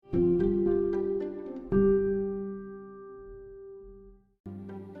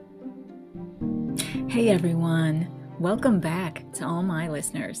Hey everyone, welcome back to all my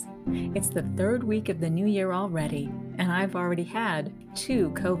listeners. It's the third week of the new year already, and I've already had 2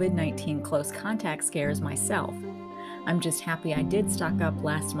 COVID-19 close contact scares myself. I'm just happy I did stock up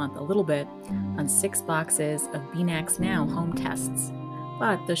last month a little bit on 6 boxes of BNAX Now home tests.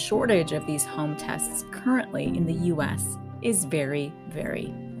 But the shortage of these home tests currently in the US is very,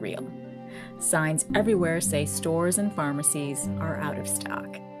 very real. Signs everywhere say stores and pharmacies are out of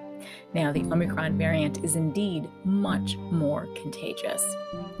stock. Now, the Omicron variant is indeed much more contagious.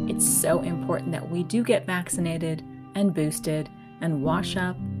 It's so important that we do get vaccinated and boosted and wash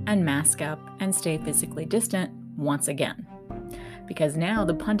up and mask up and stay physically distant once again. Because now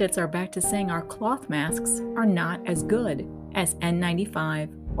the pundits are back to saying our cloth masks are not as good as N95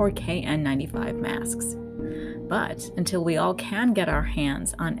 or KN95 masks. But until we all can get our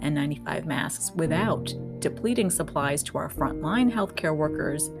hands on N95 masks without depleting supplies to our frontline healthcare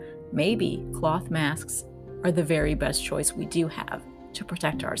workers, maybe cloth masks are the very best choice we do have to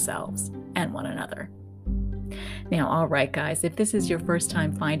protect ourselves and one another. Now, all right, guys, if this is your first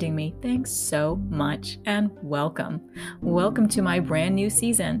time finding me, thanks so much and welcome. Welcome to my brand new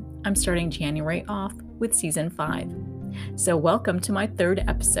season. I'm starting January off with season 5. So welcome to my 3rd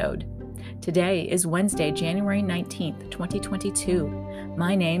episode. Today is Wednesday, January 19th, 2022.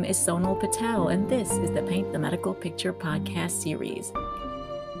 My name is Sonal Patel, and this is the Paint the Medical Picture podcast series.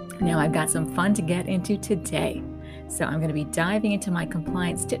 Now, I've got some fun to get into today. So I'm going to be diving into my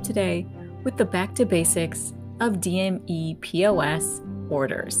compliance tip today with the back to basics of DMEPOS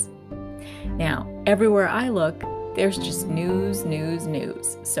orders. Now, everywhere I look, there's just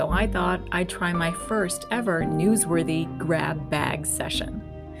news. So I thought I'd try my first ever Newsworthy grab bag session.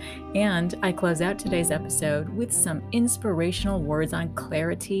 And I close out today's episode with some inspirational words on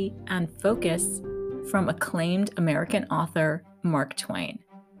clarity and focus from acclaimed American author Mark Twain.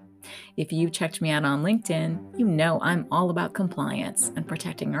 If you checked me out on LinkedIn, you know I'm all about compliance and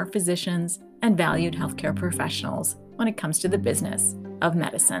protecting our physicians and valued healthcare professionals when it comes to the business of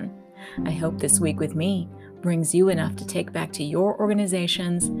medicine. I hope this week with me brings you enough to take back to your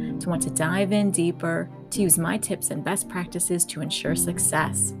organizations, to want to dive in deeper, to use my tips and best practices to ensure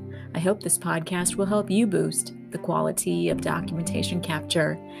success. I hope this podcast will help you boost the quality of documentation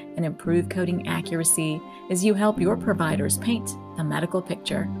capture and improve coding accuracy as you help your providers paint the medical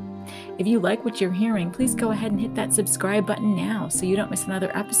picture. If you like what you're hearing, please go ahead and hit that subscribe button now so you don't miss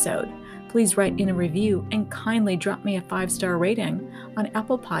another episode. Please write in a review and kindly drop me a 5-star rating on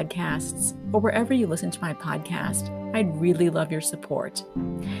Apple Podcasts or wherever you listen to my podcast. I'd really love your support.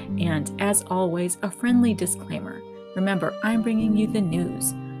 And as always, a friendly disclaimer. Remember, I'm bringing you the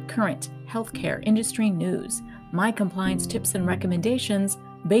news, current healthcare industry news, my compliance tips and recommendations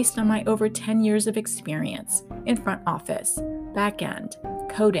based on my over 10 years of experience in front office, back end,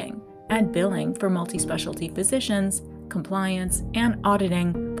 coding, and billing for multi-specialty physicians, compliance, and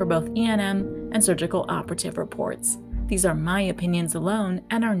auditing for both E&M and surgical operative reports. These are my opinions alone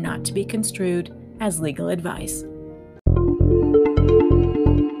and are not to be construed as legal advice.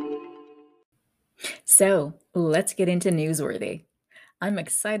 So, let's get into Newsworthy. I'm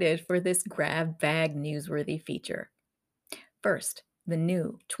excited for this grab bag Newsworthy feature. First, the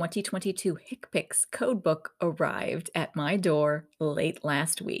new 2022 HCPCS codebook arrived at my door late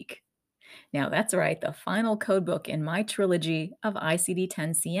last week. Now, that's right, the final codebook in my trilogy of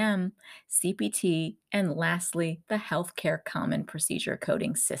ICD-10-CM, CPT, and lastly, the Healthcare Common Procedure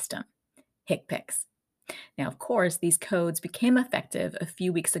Coding System, HCPCS. Now, of course, these codes became effective a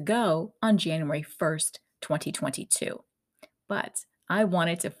few weeks ago on January 1st, 2022. But I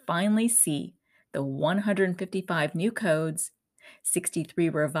wanted to finally see the 155 new codes, 63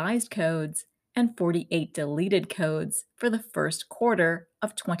 revised codes, and 48 deleted codes for the first quarter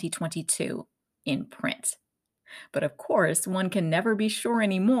of 2022 in print. But of course, one can never be sure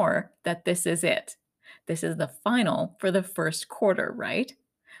anymore that this is it. This is the final for the first quarter, right?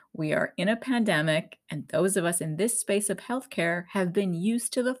 We are in a pandemic, and those of us in this space of healthcare have been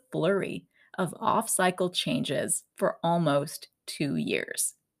used to the flurry of off-cycle changes for almost 2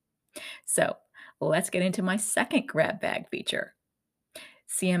 years. So let's get into my second grab bag feature.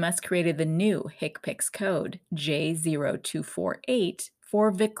 CMS created the new HCPCS code J0248 for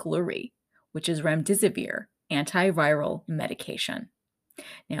Veklury, which is remdesivir antiviral medication.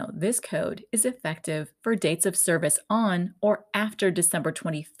 Now, this code is effective for dates of service on or after December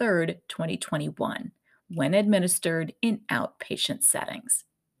 23rd, 2021, when administered in outpatient settings.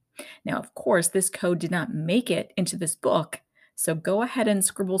 Now, of course, this code did not make it into this book, so go ahead and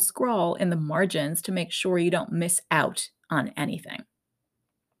scrawl in the margins to make sure you don't miss out on anything.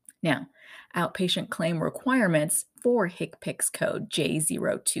 Now, outpatient claim requirements for HCPCS code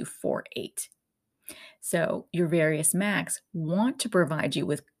J0248. So, your various MACs want to provide you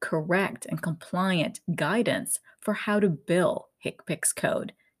with correct and compliant guidance for how to bill HCPCS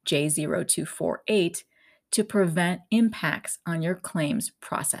code J0248 to prevent impacts on your claims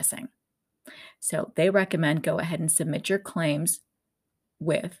processing. So, they recommend go ahead and submit your claims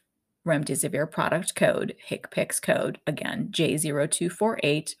with remdesivir product code, HCPCS code, again,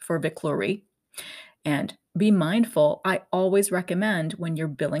 J0248 for Veklury. And be mindful, I always recommend when you're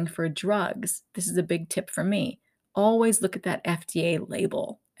billing for drugs, this is a big tip from me, always look at that FDA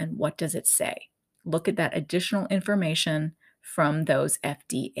label and what does it say? Look at that additional information from those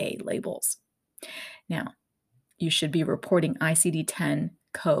FDA labels. Now, you should be reporting ICD-10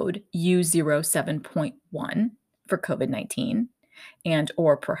 code U07.1 for COVID-19, and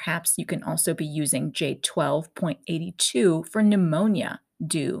or perhaps you can also be using J12.82 for pneumonia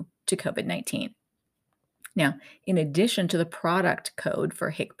due to COVID-19. Now, in addition to the product code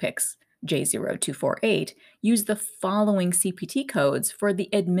for HCPCS J0248, use the following CPT codes for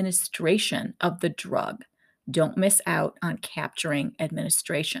the administration of the drug. Don't miss out on capturing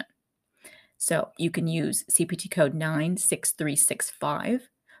administration. So you can use CPT code 96365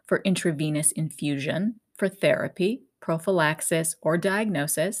 for intravenous infusion for therapy, prophylaxis, or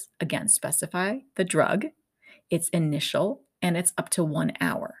diagnosis. Again, specify the drug, its initial, and it's up to 1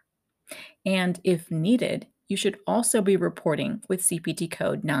 hour. And if needed, you should also be reporting with CPT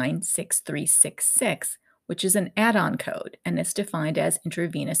code 96366, which is an add-on code, and it's defined as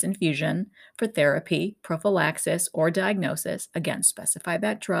intravenous infusion for therapy, prophylaxis, or diagnosis. Again, specify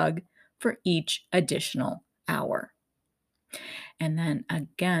that drug for each additional hour. And then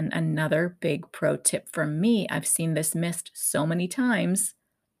again, another big pro tip from me, I've seen this missed so many times.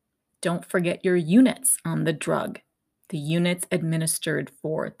 Don't forget your units on the drug, the units administered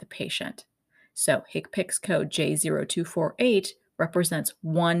for the patient. So HCPCS code J0248 represents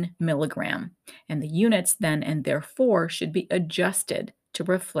 1 milligram, and the units then and therefore should be adjusted to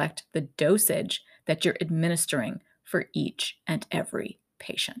reflect the dosage that you're administering for each and every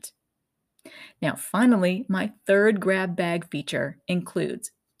patient. Now, finally, my third grab bag feature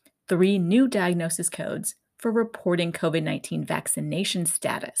includes 3 new diagnosis codes for reporting COVID-19 vaccination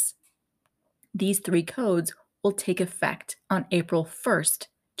status. These 3 codes will take effect on April 1st,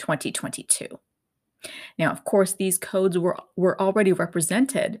 2022. Now, of course, these codes were already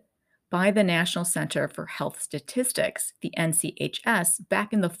represented by the National Center for Health Statistics, the NCHS,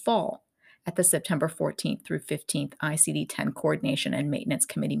 back in the fall at the September 14th through 15th ICD-10 Coordination and Maintenance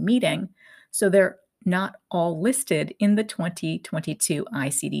Committee meeting, so they're not all listed in the 2022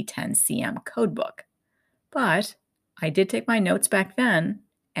 ICD-10 CM codebook. But I did take my notes back then,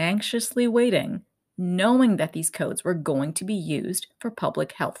 anxiously waiting, knowing that these codes were going to be used for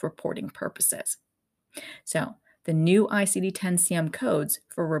public health reporting purposes. So, the new ICD-10 CM codes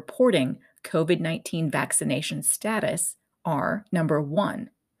for reporting COVID-19 vaccination status are number 1,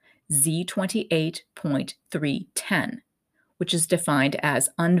 Z28.310, which is defined as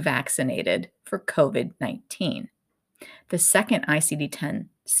unvaccinated for COVID-19. The second ICD-10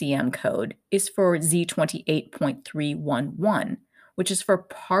 CM code is for Z28.311, which is for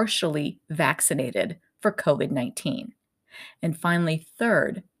partially vaccinated for COVID-19. And finally,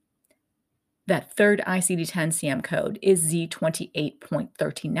 that third ICD-10 CM code is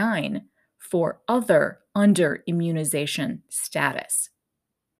Z28.39 for other under immunization status.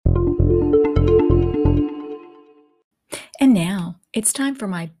 And now it's time for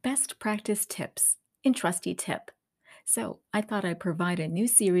my best practice tips in Trusty Tip. So I thought I'd provide a new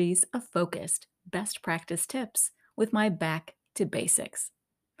series of focused best practice tips with my back to basics.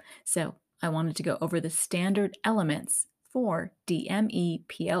 So I wanted to go over the standard elements for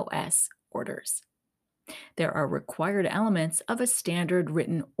DMEPOS orders. There are required elements of a standard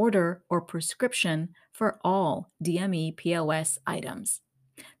written order or prescription for all DMEPOS items.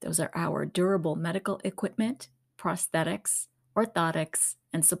 Those are our durable medical equipment, prosthetics, orthotics,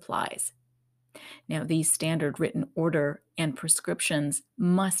 and supplies. Now, these standard written order and prescriptions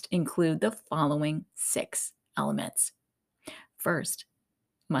must include the following 6 elements. First,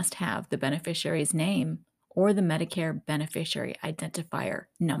 must have the beneficiary's name or the Medicare Beneficiary Identifier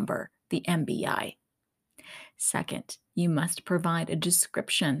Number, the MBI. Second, you must provide a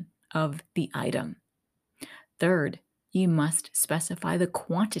description of the item. Third, you must specify the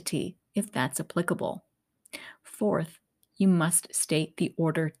quantity if that's applicable. Fourth, you must state the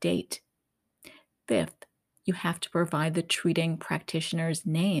order date. Fifth, you have to provide the treating practitioner's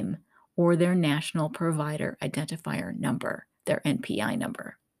name or their National Provider Identifier Number, their NPI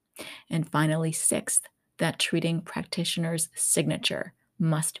number. And finally, sixth, that treating practitioner's signature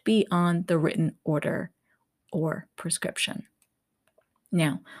must be on the written order or prescription.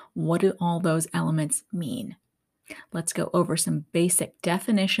 Now, what do all those elements mean? Let's go over some basic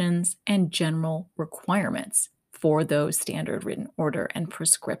definitions and general requirements for those standard written order and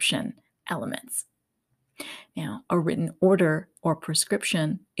prescription elements. Now, a written order or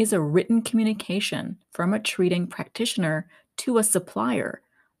prescription is a written communication from a treating practitioner to a supplier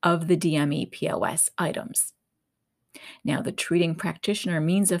of the DMEPOS items. Now, the treating practitioner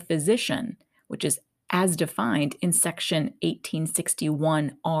means a physician, which is as defined in Section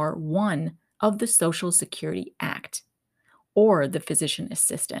 1861R1 of the Social Security Act, or the physician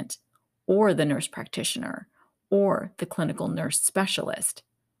assistant, or the nurse practitioner, or the clinical nurse specialist,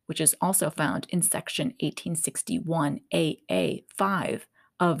 which is also found in Section 1861AA5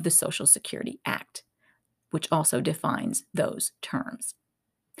 of the Social Security Act, which also defines those terms.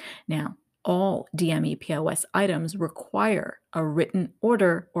 Now, all DMEPOS items require a written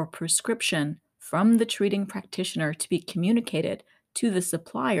order or prescription from the treating practitioner to be communicated to the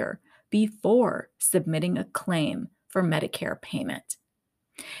supplier before submitting a claim for Medicare payment.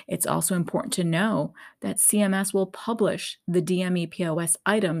 It's also important to know that CMS will publish the DMEPOS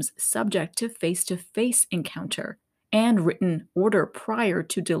items subject to face-to-face encounter and written order prior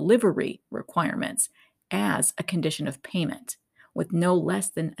to delivery requirements as a condition of payment, with no less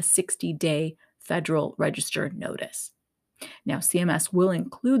than a 60-day Federal Register notice. Now, CMS will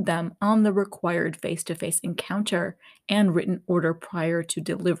include them on the required face-to-face encounter and written order prior to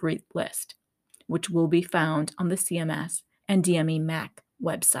delivery list, which will be found on the CMS and DME MAC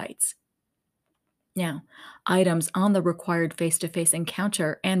websites. Now, items on the required face-to-face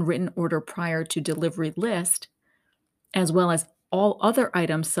encounter and written order prior to delivery list, as well as all other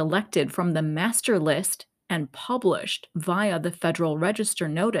items selected from the master list and published via the Federal Register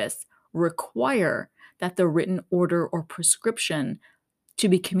notice, require that the written order or prescription to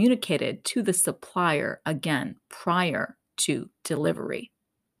be communicated to the supplier again prior to delivery.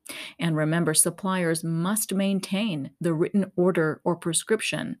 And remember, suppliers must maintain the written order or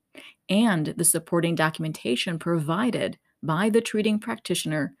prescription and the supporting documentation provided by the treating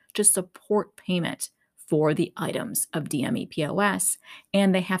practitioner to support payment for the items of DMEPOS,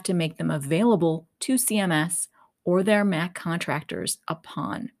 and they have to make them available to CMS or their MAC contractors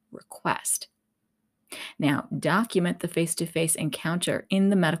upon request. Now, document the face-to-face encounter in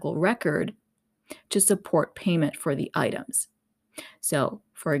the medical record to support payment for the items. So,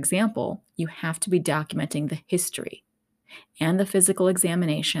 for example, you have to be documenting the history and the physical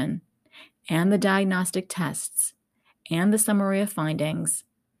examination and the diagnostic tests and the summary of findings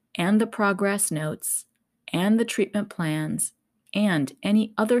and the progress notes and the treatment plans and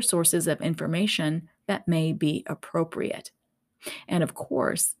any other sources of information that may be appropriate. And of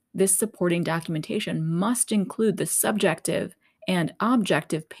course, this supporting documentation must include the subjective and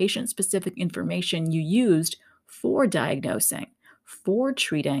objective patient-specific information you used for diagnosing, for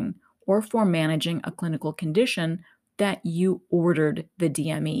treating, or for managing a clinical condition that you ordered the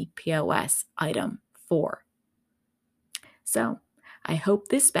DMEPOS item for. So, I hope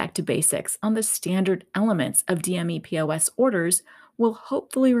this back to basics on the standard elements of DMEPOS orders will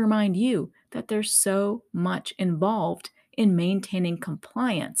hopefully remind you that there's so much involved in maintaining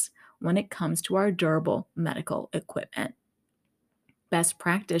compliance when it comes to our durable medical equipment. Best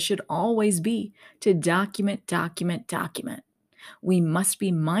practice should always be to document. We must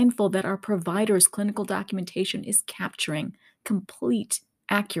be mindful that our provider's clinical documentation is capturing complete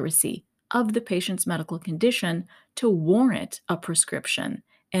accuracy of the patient's medical condition to warrant a prescription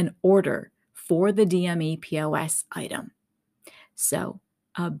and order for the DMEPOS item. So,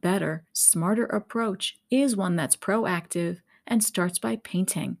 a better, smarter approach is one that's proactive and starts by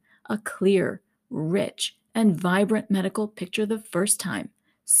painting a clear, rich, and vibrant medical picture the first time,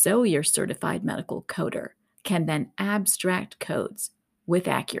 so your certified medical coder can then abstract codes with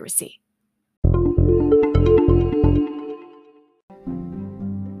accuracy.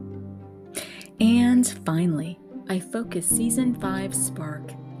 And finally, I focus Season 5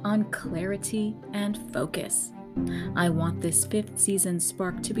 Spark on clarity and focus. I want this 5th season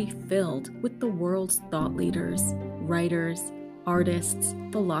Spark to be filled with the world's thought leaders, writers, artists,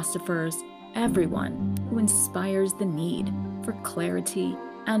 philosophers, everyone who inspires the need for clarity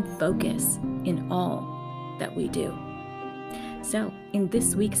and focus in all that we do. So, in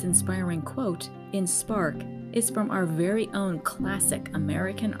this week's inspiring quote in Spark is from our very own classic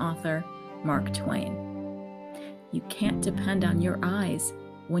American author, Mark Twain. You can't depend on your eyes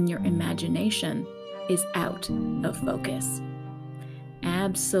when your imagination is out of focus.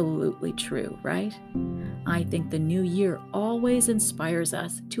 Absolutely true, right? I think the new year always inspires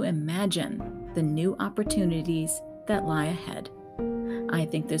us to imagine the new opportunities that lie ahead. I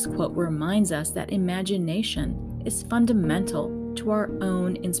think this quote reminds us that imagination is fundamental to our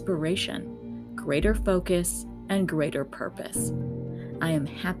own inspiration, greater focus, and greater purpose. I am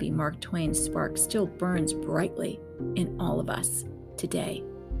happy Mark Twain's spark still burns brightly in all of us today.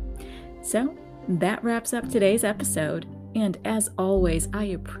 So that wraps up today's episode. And as always, I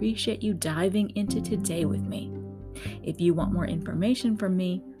appreciate you diving into today with me. If you want more information from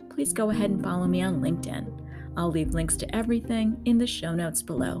me, please go ahead and follow me on LinkedIn. I'll leave links to everything in the show notes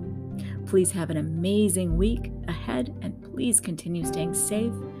below. Please have an amazing week ahead, and please continue staying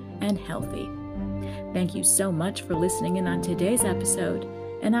safe and healthy. Thank you so much for listening in on today's episode,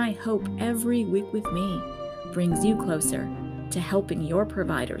 and I hope every week with me brings you closer to helping your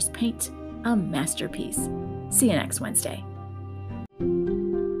providers paint a masterpiece. See you next Wednesday.